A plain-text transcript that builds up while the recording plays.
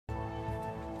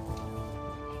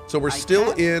So we're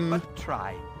still in but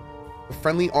try. the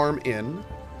Friendly Arm Inn.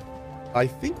 I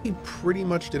think we pretty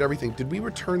much did everything. Did we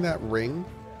return that ring?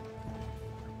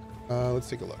 Let's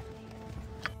take a look.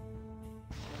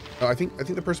 No, I think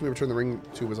the person we returned the ring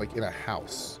to was like in a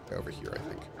house over here, I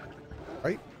think.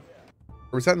 Right?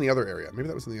 Or was that in the other area? Maybe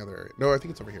that was in the other area. No, I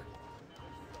think it's over here.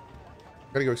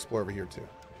 Gotta go explore over here too.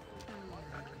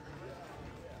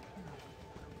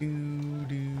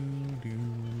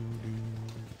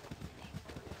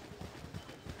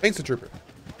 Thanks to Trooper.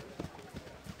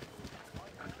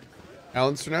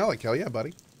 Alan Sternalic, hell yeah,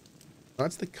 buddy. No,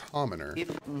 that's the commoner.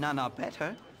 If none are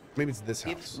better. Maybe it's this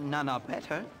house. If none are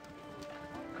better.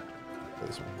 Oh,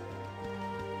 this one.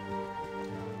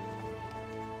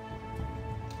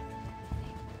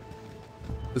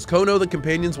 Does Cohh know the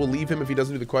companions will leave him if he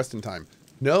doesn't do the quest in time?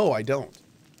 No, I don't.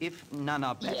 If none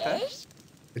are better. Yes?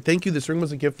 Thank you. This ring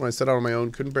was a gift when I set out on my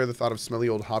own. Couldn't bear the thought of smelly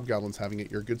old hobgoblins having it.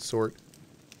 You're a good sort.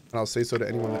 And I'll say so to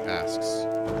anyone that asks.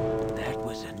 That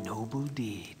was a noble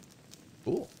deed.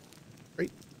 Cool.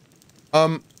 Great.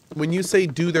 When you say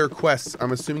do their quests,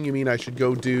 I'm assuming you mean I should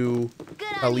go do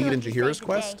Khalid and Jahira's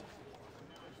quest?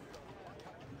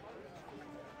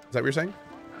 Is that what you're saying?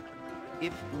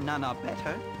 If none are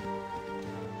better.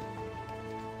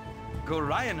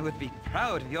 Gorion would be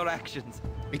proud of your actions.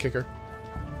 Hey, kicker.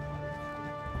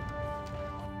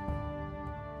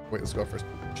 Wait, let's go first.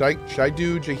 Should I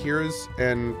do Jahira's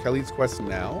and Khalid's quest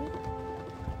now?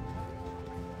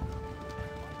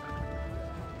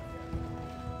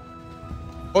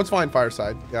 Oh, it's fine,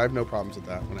 Fireside. Yeah, I have no problems with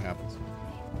that when it happens.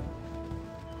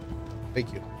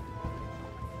 Thank you.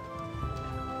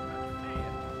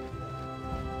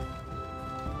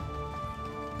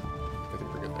 I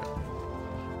think we're good there.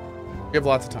 We have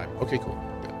lots of time. Okay, cool.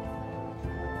 Good.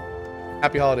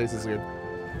 Happy holidays, is good.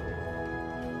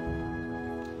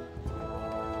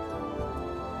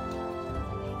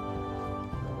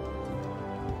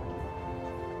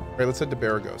 All right, let's head to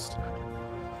Baraghost.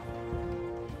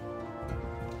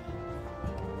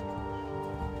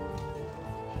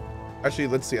 Actually,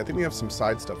 let's see. I think we have some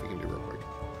side stuff we can do real quick.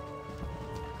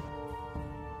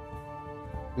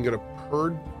 We can go to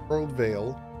Pearled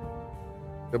Vale.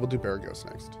 Then we'll do Baraghost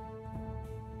next.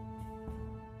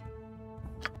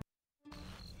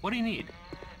 What do you need?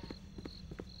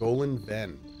 Golan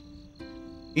Bend.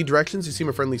 Need directions? You seem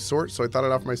a friendly sort, so I thought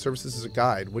I'd offer my services as a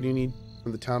guide. What do you need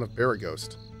from the town of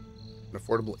Baraghost? An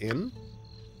affordable inn?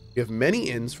 We have many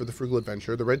inns for the frugal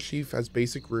adventure. The Red Chief has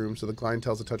basic rooms, so the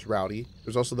clientele's a touch rowdy.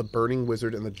 There's also the Burning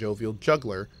Wizard and the Jovial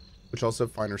Juggler, which also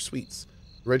have finer suites.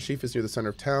 The Red Chief is near the center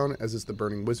of town, as is the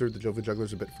Burning Wizard. The Jovial Juggler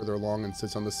is a bit further along and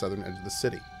sits on the southern edge of the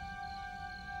city.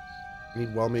 We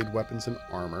need well-made weapons and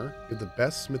armor. We have the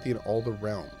best smithy in all the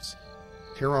realms.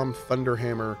 Hiram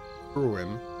Thunderhammer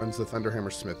Ruin runs the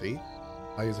Thunderhammer Smithy.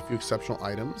 He has a few exceptional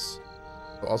items.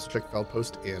 We'll also check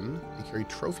Feldpost Inn. They carry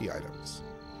trophy items.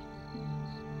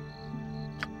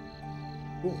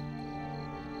 Cool.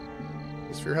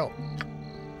 Thanks for your help.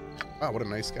 Wow, what a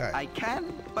nice guy. I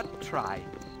can but try.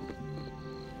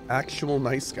 Actual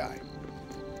nice guy.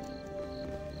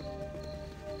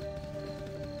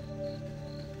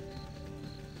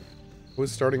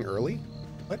 Was starting early?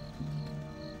 What?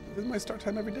 This is my start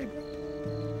time every day, bro.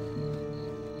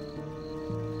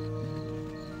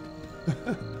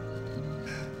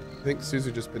 I think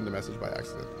Suzu just pinned the message by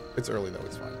accident. It's early though,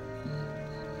 it's fine.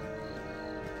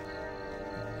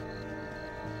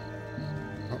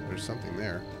 Oh, there's something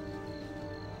there.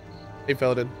 Hey,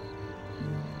 Felden.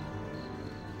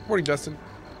 Morning, Justin.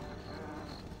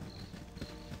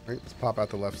 All right, let's pop out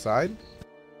the left side.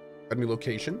 Got a new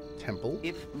location, temple.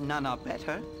 If none are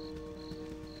better.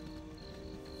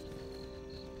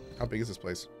 How big is this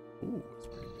place? Ooh, it's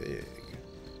pretty big.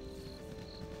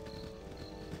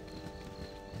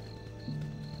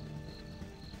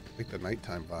 I like the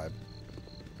nighttime vibe.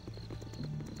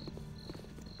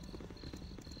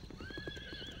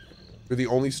 You're the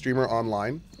only streamer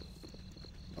online?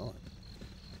 Oh.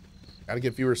 Gotta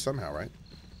get viewers somehow, right?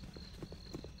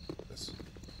 This.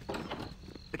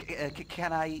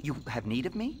 Can I... You have need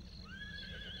of me?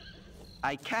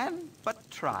 I can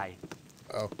but try.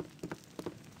 Oh.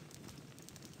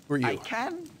 Who are you? I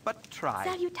can but try.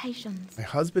 Salutations. My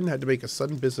husband had to make a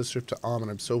sudden business trip to and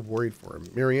I'm so worried for him.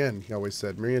 Marianne, he always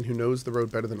said. Marianne, who knows the road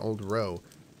better than old Roe.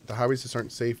 The highways just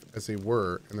aren't safe as they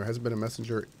were, and there hasn't been a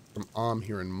messenger from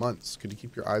here in months. Could you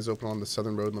keep your eyes open on the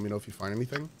southern road and let me know if you find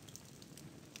anything?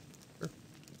 Sure.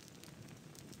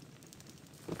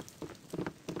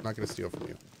 I'm not going to steal from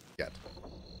you. Yet.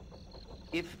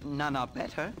 If none are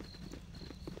better.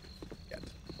 Yet.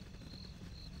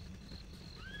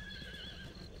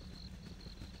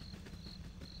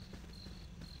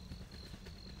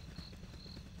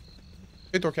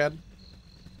 Hey, Thorcad.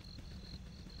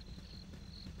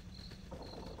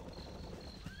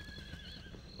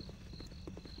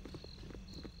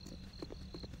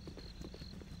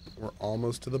 We're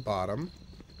almost to the bottom.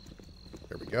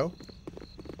 There we go.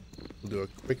 We'll do a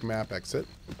quick map exit.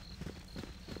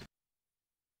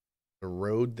 The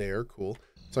road there, cool.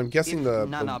 So I'm guessing the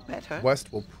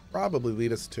west will probably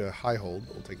lead us to Highhold.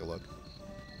 We'll take a look.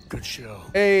 Good show.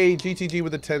 Hey, GTG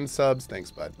with the 10 subs.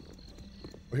 Thanks, bud.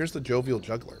 Well, here's the Jovial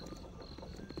Juggler.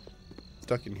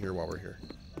 Stuck in here while we're here.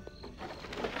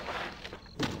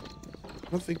 I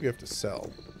don't think we have to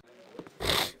sell.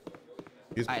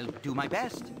 I'll do my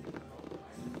best.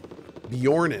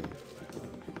 Bjornen.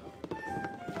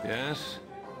 Yes?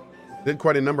 Did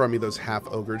quite a number on me, those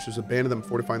half-ogres. There's a band of them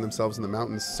fortifying themselves in the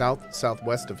mountains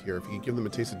southwest of here. If you could give them a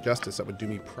taste of justice, that would do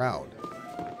me proud.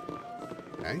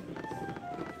 Okay.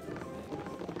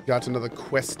 Got another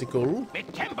questicle. Me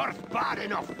timber's bad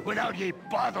enough without ye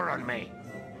bothering me.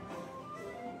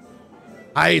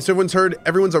 Aye, so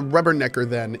everyone's a rubbernecker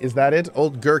then. Is that it?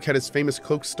 Old Gurk had his famous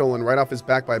cloak stolen right off his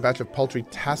back by a batch of paltry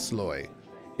Tasloi.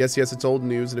 Yes, it's old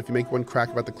news, and if you make one crack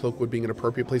about the cloakwood being an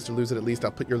appropriate place to lose it, at least I'll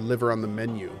put your liver on the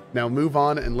menu. Now move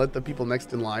on and let the people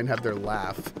next in line have their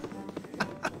laugh.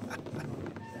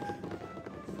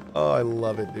 Oh, I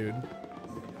love it, dude.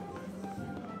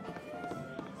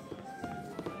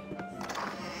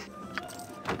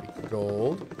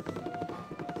 Gold.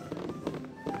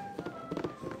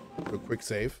 Do a quick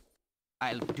save.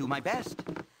 I'll do my best.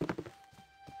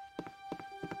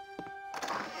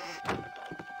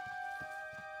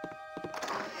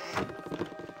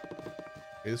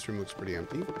 Okay, this room looks pretty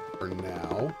empty for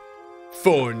now.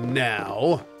 For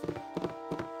now.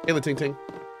 Hey, Ting Ting.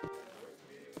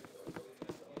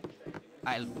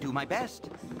 I'll do my best.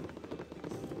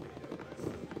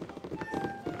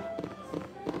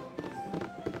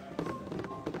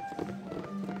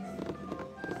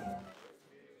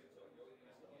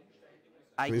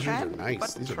 These rooms are nice.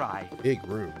 But These try. are big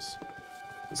rooms.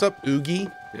 What's up, Oogie?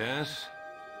 Yes?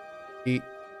 He's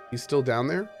still down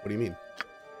there? What do you mean?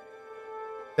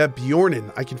 That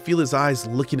Bjornen, I can feel his eyes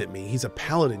looking at me. He's a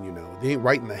paladin, you know. They ain't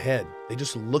right in the head. They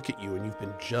just look at you and you've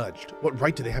been judged. What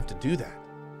right do they have to do that?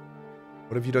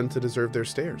 What have you done to deserve their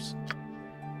stares?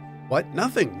 What?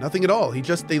 Nothing. Nothing at all. They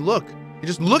just look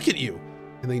at you.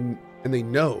 And they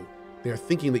know. They are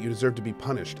thinking that you deserve to be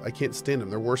punished. I can't stand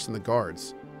them. They're worse than the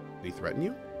guards. Did he threaten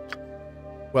you?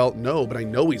 Well, no, but I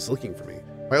know he's looking for me.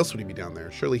 Why else would he be down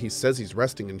there? Surely he says he's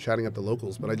resting and chatting up the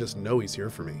locals, but I just know he's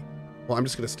here for me. Well, I'm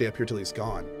just going to stay up here till he's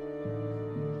gone.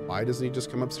 Why doesn't he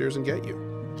just come upstairs and get you?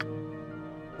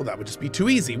 Well, that would just be too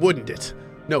easy, wouldn't it?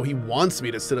 No, he wants me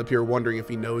to sit up here wondering if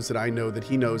he knows that I know that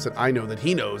he knows that I know that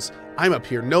he knows. I'm up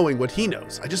here knowing what he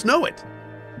knows. I just know it.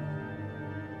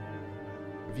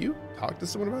 Have you talked to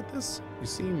someone about this? You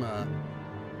seem,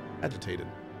 agitated.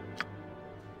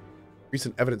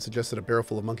 Recent evidence suggests that a barrel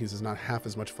full of monkeys is not half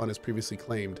as much fun as previously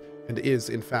claimed, and is,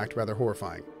 in fact, rather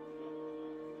horrifying.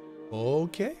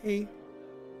 Okay.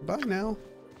 Bye now.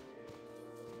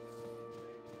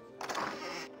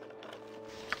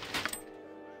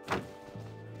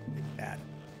 Bad.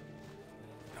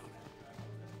 No.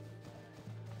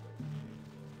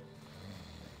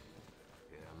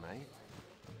 Yeah, mate.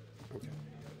 Okay.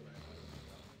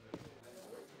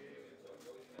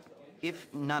 If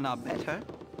none are better,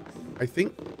 I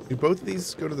think, do both of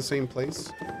these go to the same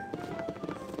place?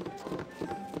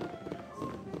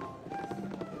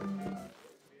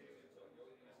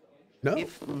 No?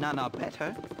 if none are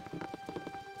better,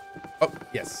 Oh,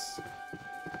 yes.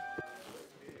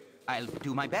 I'll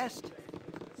do my best.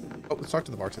 Oh, let's talk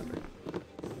to the bartender.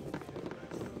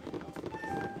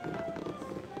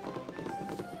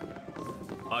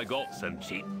 I got some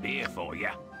cheap beer for you.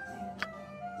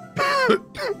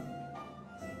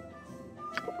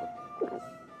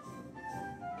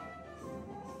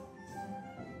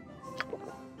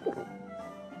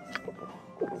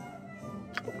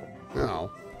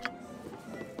 Oh.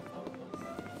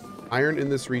 Iron in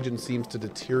this region seems to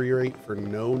deteriorate for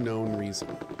no known reason.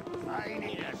 I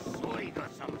need a swig of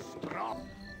some straw.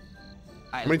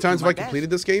 How many times have I completed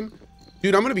this game?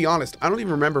 Dude, I'm going to be honest. I don't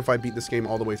even remember if I beat this game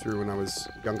all the way through when I was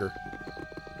younger.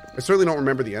 I certainly don't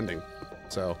remember the ending.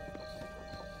 So.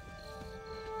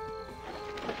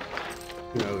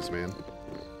 Who knows, man?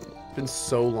 It's been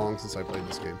so long since I played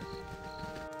this game.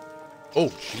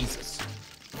 Oh, Jesus.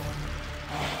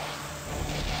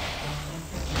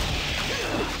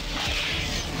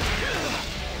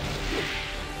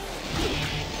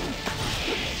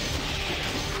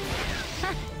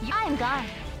 I am gone.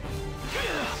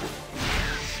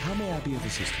 How may I be of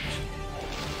assistance?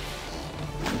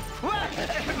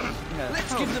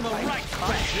 Let's give them a right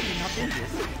question. Not in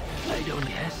this. I don't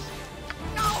guess.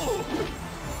 No!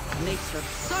 Nature's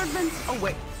servants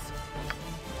awaits.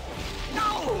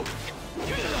 No!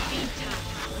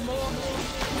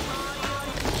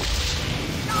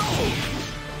 No!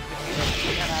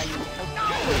 Can I help? No!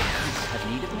 Have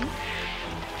need of me?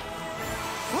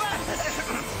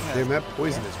 Damn, that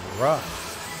poison is rough.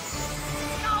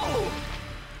 No!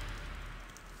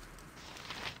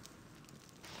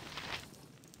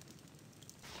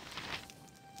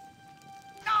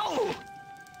 No!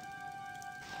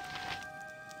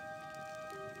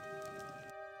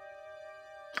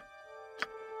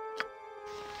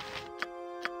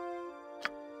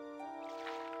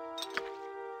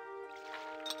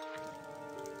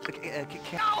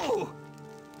 No!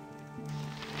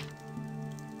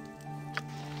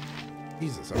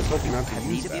 Jesus, I was hoping not to Have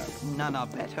use need of that. it. None are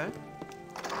better.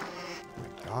 Oh my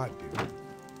god, dude.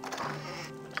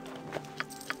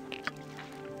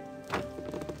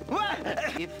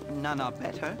 If none are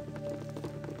better.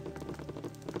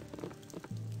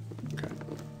 Okay.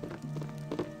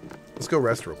 Let's go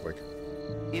rest real quick.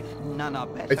 If none are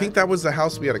better. I think that was the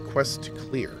house we had a quest to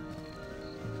clear.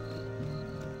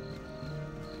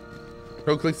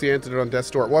 Cohh clicks the antidote on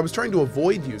death's door. Well, I was trying to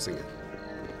avoid using it.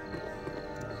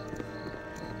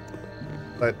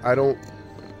 But I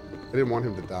didn't want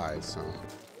him to die, so.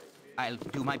 I'll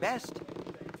do my best.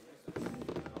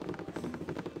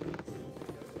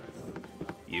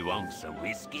 You want some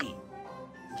whiskey?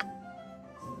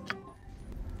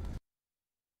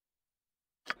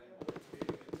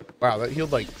 Wow, that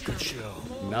healed like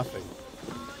nothing.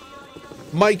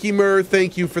 Mikey Murr,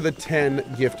 thank you for the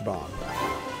 10 gift bomb.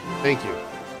 Thank you.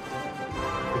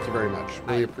 Thank you very much.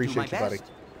 Really appreciate you, buddy.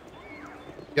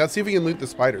 Yeah, let's see if we can loot the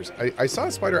spiders. I saw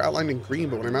a spider outlined in green,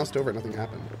 but when I moused over it, nothing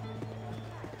happened.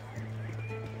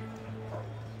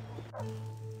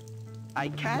 I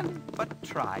can, but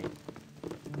try.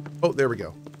 Oh, there we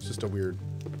go. It's just a weird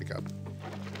hiccup.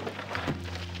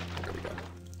 There we go.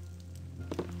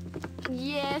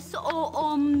 Yes, oh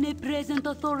omnipresent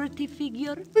authority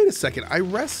figure. Wait a second. I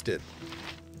rested.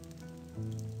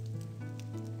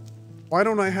 Why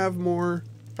don't I have more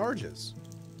charges?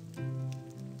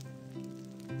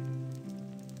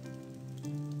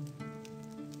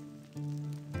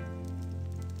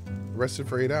 Rested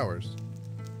for 8 hours.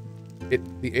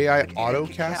 The AI auto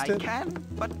cast I it? can,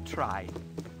 but try.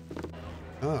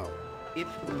 Oh. If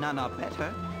none are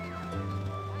better.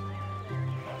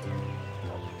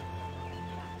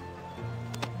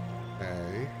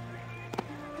 Okay.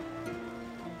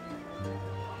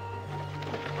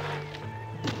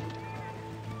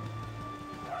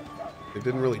 It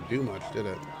didn't really do much, did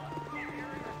it?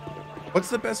 What's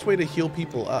the best way to heal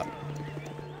people up?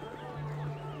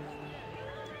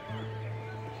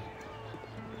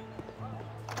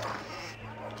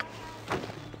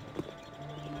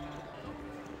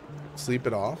 Sleep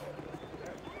it off?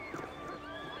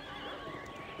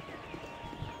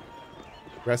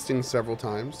 Resting several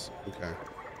times? Okay.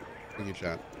 Thank you,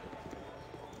 chat.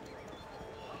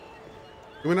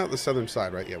 We went out the southern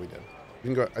side, right? Yeah, we did. We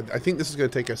can go. I think this is going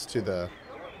to take us to the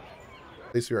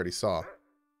place we already saw.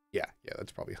 Yeah,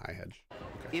 that's probably High Hedge.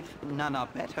 Okay. If none are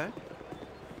better.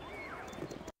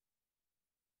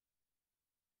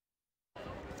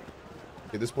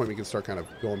 At this point, we can start kind of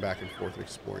going back and forth and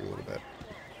exploring a little bit.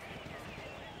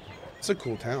 It's a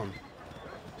cool town.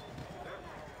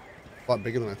 A lot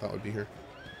bigger than I thought would be here.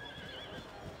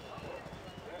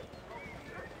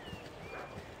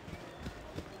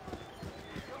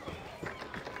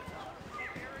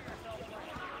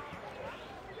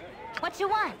 What you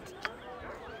want?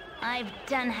 I've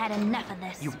done had enough of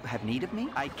this. You have need of me?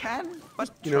 I can,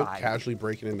 but You know, try. casually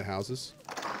breaking into houses.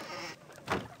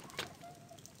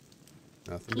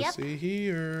 Nothing to see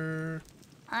here.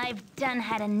 I've done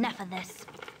had enough of this.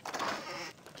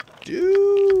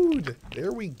 Dude,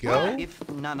 there we go. If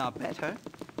none are better.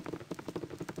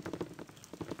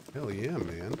 Hell yeah,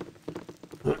 man.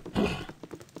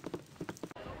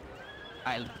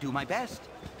 I'll do my best.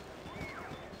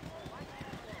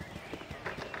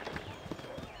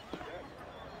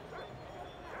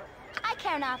 I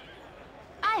care not.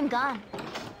 I am gone.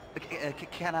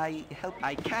 Can I help?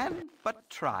 I can, but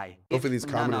try. Hopefully If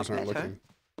these none are commoners aren't better.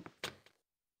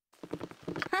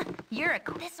 looking. You're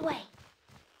this way.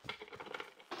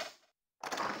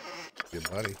 Good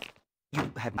buddy.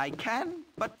 You have. I can,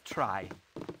 but try.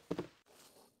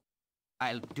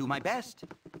 I'll do my best.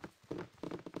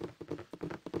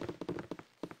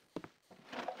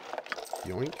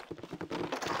 Yoink.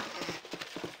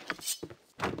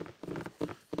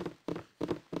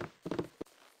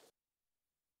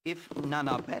 If none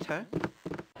are better.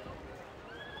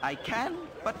 I can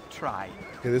but try.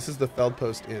 Okay, this is the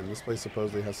Feldpost Inn. This place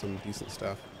supposedly has some decent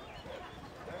stuff.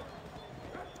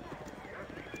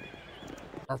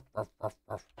 Arf, arf, arf,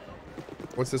 arf.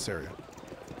 What's this area?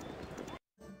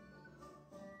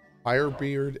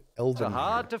 Firebeard Elven. It's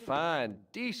hard to find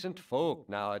decent folk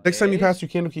nowadays. Next time you pass through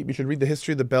Candlekeep, you should read the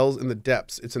history of the bells in the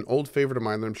depths. It's an old favorite of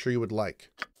mine that I'm sure you would like.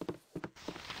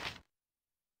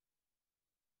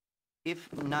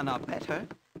 If none are better.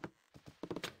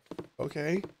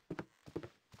 Okay.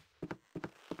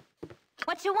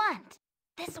 What you want?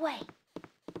 This way.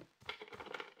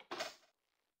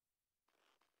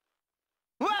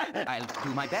 I'll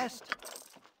do my best.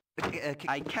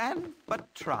 I can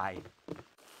but try.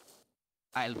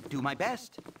 I'll do my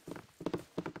best.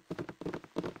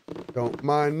 Don't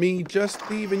mind me just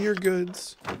leaving your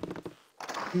goods.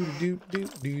 Do do do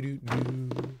do do do.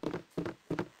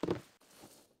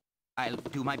 I'll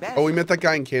do my best. Oh, we met that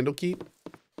guy in Candlekeep.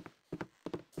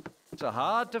 It's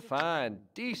hard to find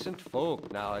decent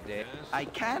folk nowadays. I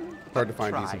can. Hard to but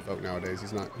find try. decent folk nowadays.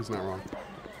 He's not wrong.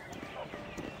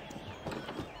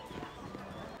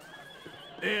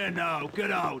 Here now, get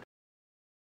out.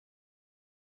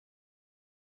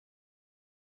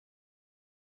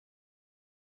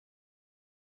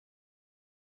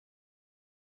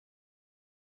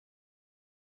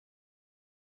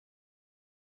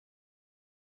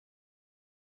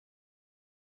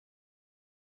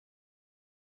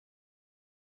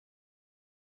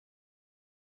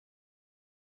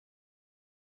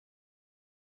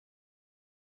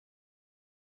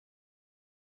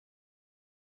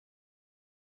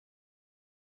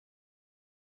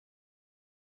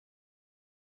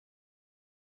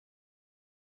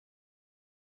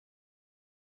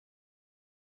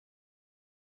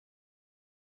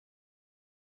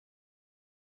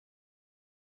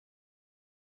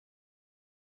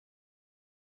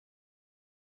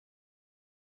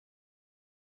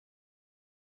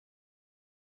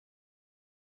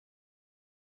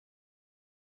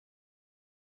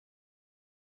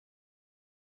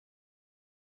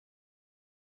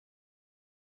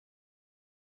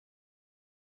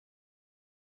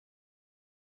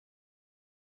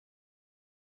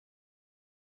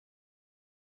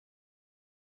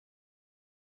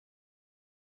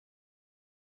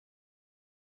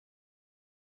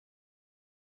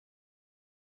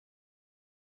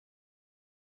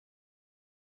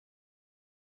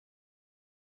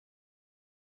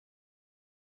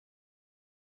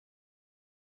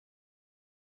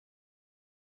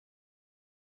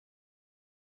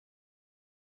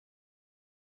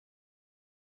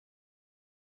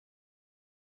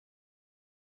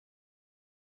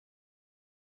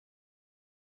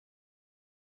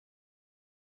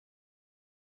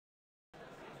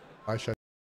 I should.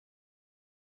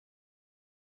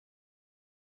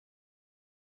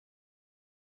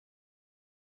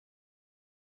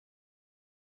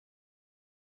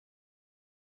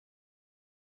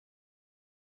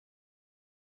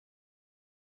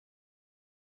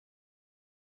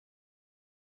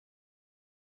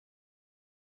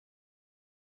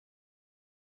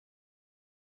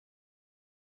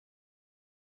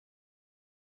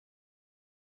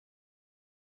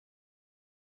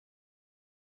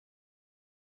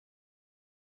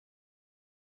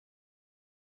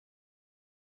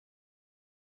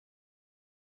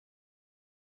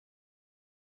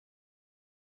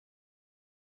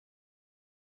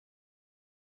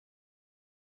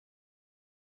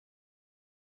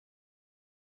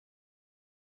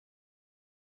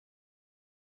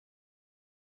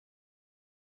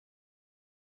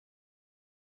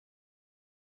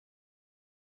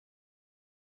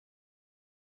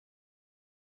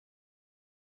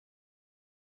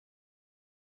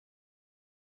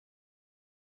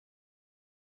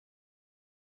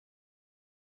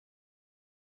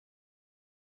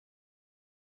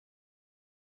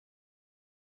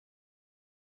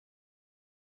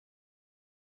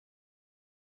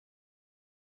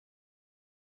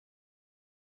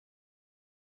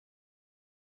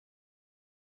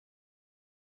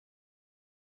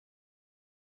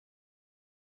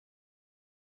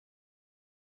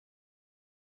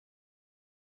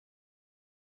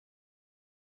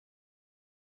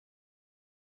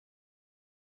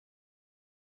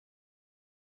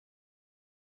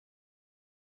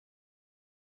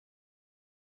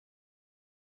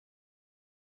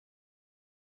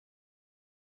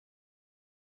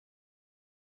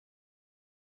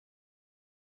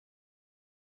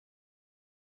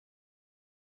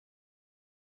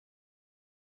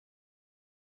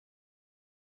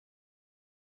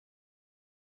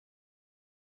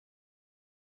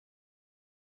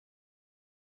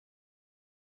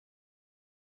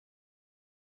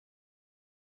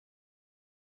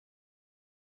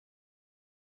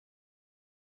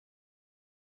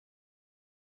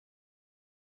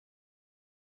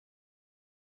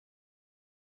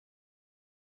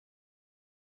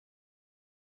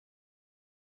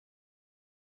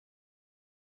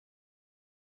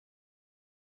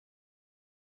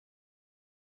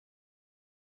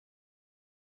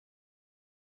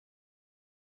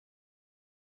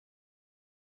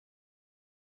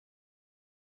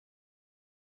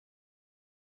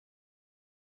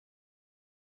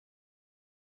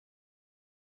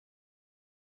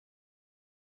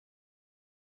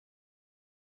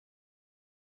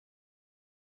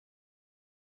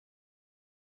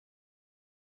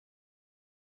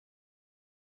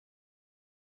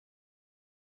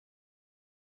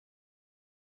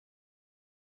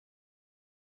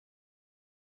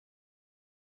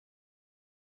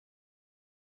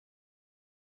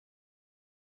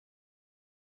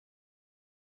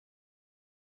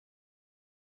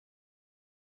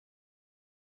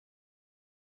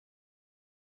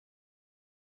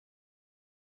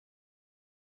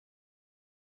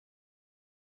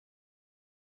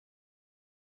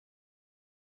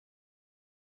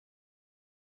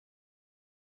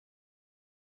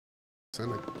 I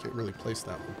can't really place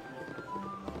that one.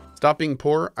 Stop being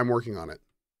poor. I'm working on it.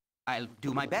 I'll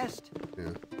do my best.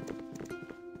 Yeah.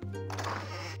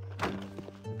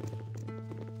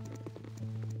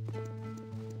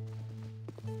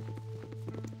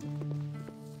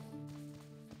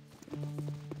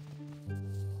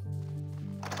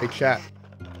 Hey, chat.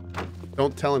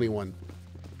 Don't tell anyone.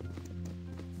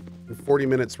 In 40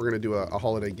 minutes, we're going to do a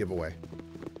holiday giveaway.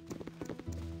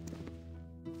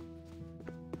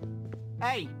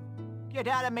 Hey, get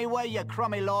out of me way, you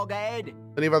crummy loghead.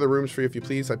 Plenty of other rooms for you if you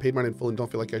please. I paid mine in full and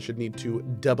don't feel like I should need to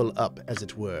double up, as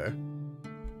it were.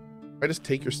 If I just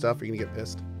take your stuff, are you going to get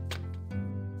pissed?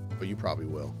 Oh, you probably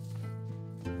will.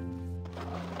 Did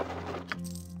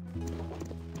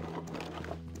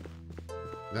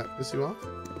that piss you off?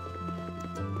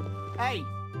 Hey,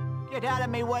 get out of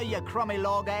me way, you crummy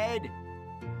loghead.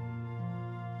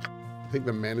 I think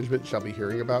the management shall be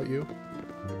hearing about you.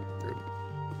 Good.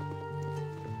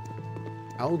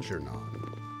 Algernon.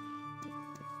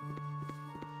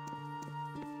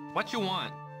 What you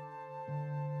want?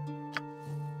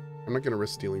 I'm not going to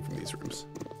risk stealing from these rooms.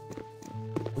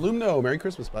 Lumno, Merry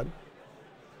Christmas, bud.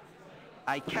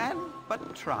 I can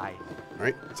but try. All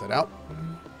right, let's head out.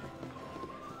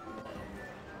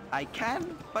 I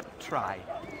can but try.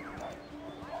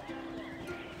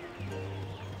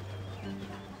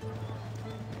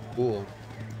 Cool.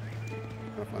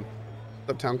 Kind of fun. What's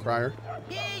up, Town Crier?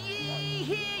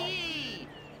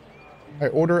 By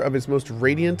order of his most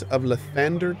radiant of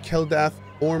Lathander Keldath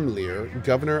Ormlir,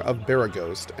 governor of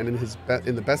Baragost, and in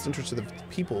the best interest of the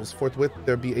peoples, forthwith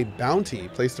there be a bounty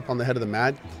placed upon the head of the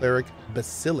mad cleric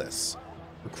Basilis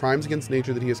for crimes against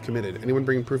nature that he has committed. Anyone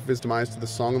bringing proof of his demise to the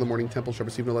Song of the Morning Temple shall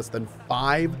receive no less than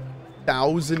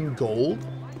 5,000 gold.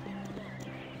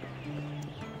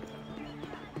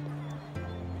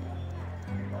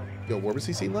 Yo, where was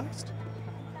he seen last?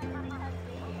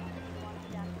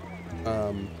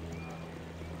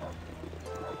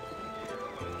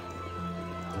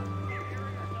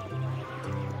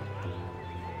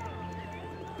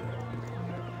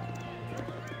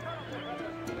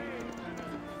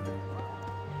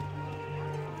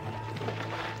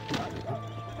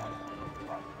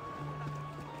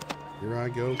 Here I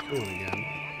go killing again.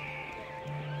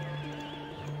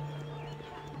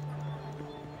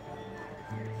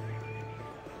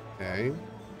 Okay.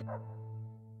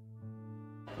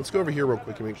 Let's go over here real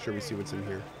quick and make sure we see what's in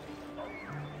here.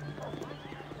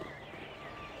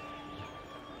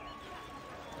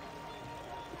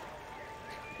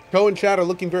 Cohh and chat are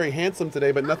looking very handsome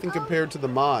today, but nothing compared to the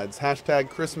mods. Hashtag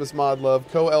Christmas mod love.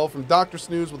 Cohh from Dr.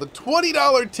 Snooze with a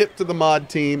 $20 tip to the mod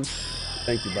team.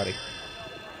 Thank you, buddy.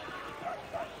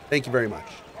 Thank you very much.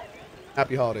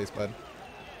 Happy holidays, bud.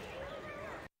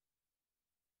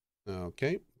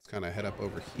 Okay, let's kind of head up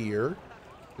over here.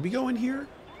 Did we go in here?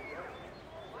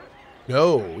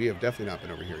 No, we have definitely not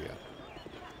been over here yet.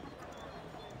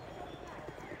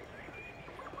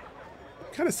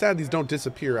 Kind of sad these don't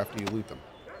disappear after you loot them.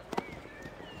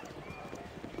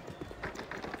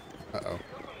 Uh-oh.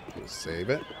 We'll save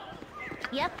it.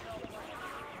 Yep.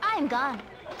 I'm gone.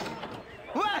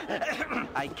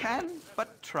 I can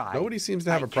but try. Nobody seems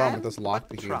to have a problem with us but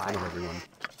lockpicking in front of everyone.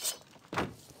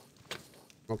 I'm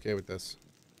okay with this.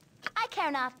 I care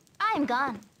not. I am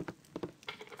gone.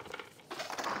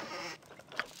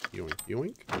 Yoink,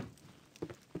 yoink.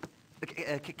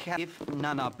 If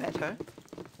none are better.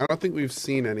 I don't think we've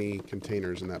seen any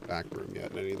containers in that back room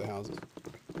yet in any of the houses.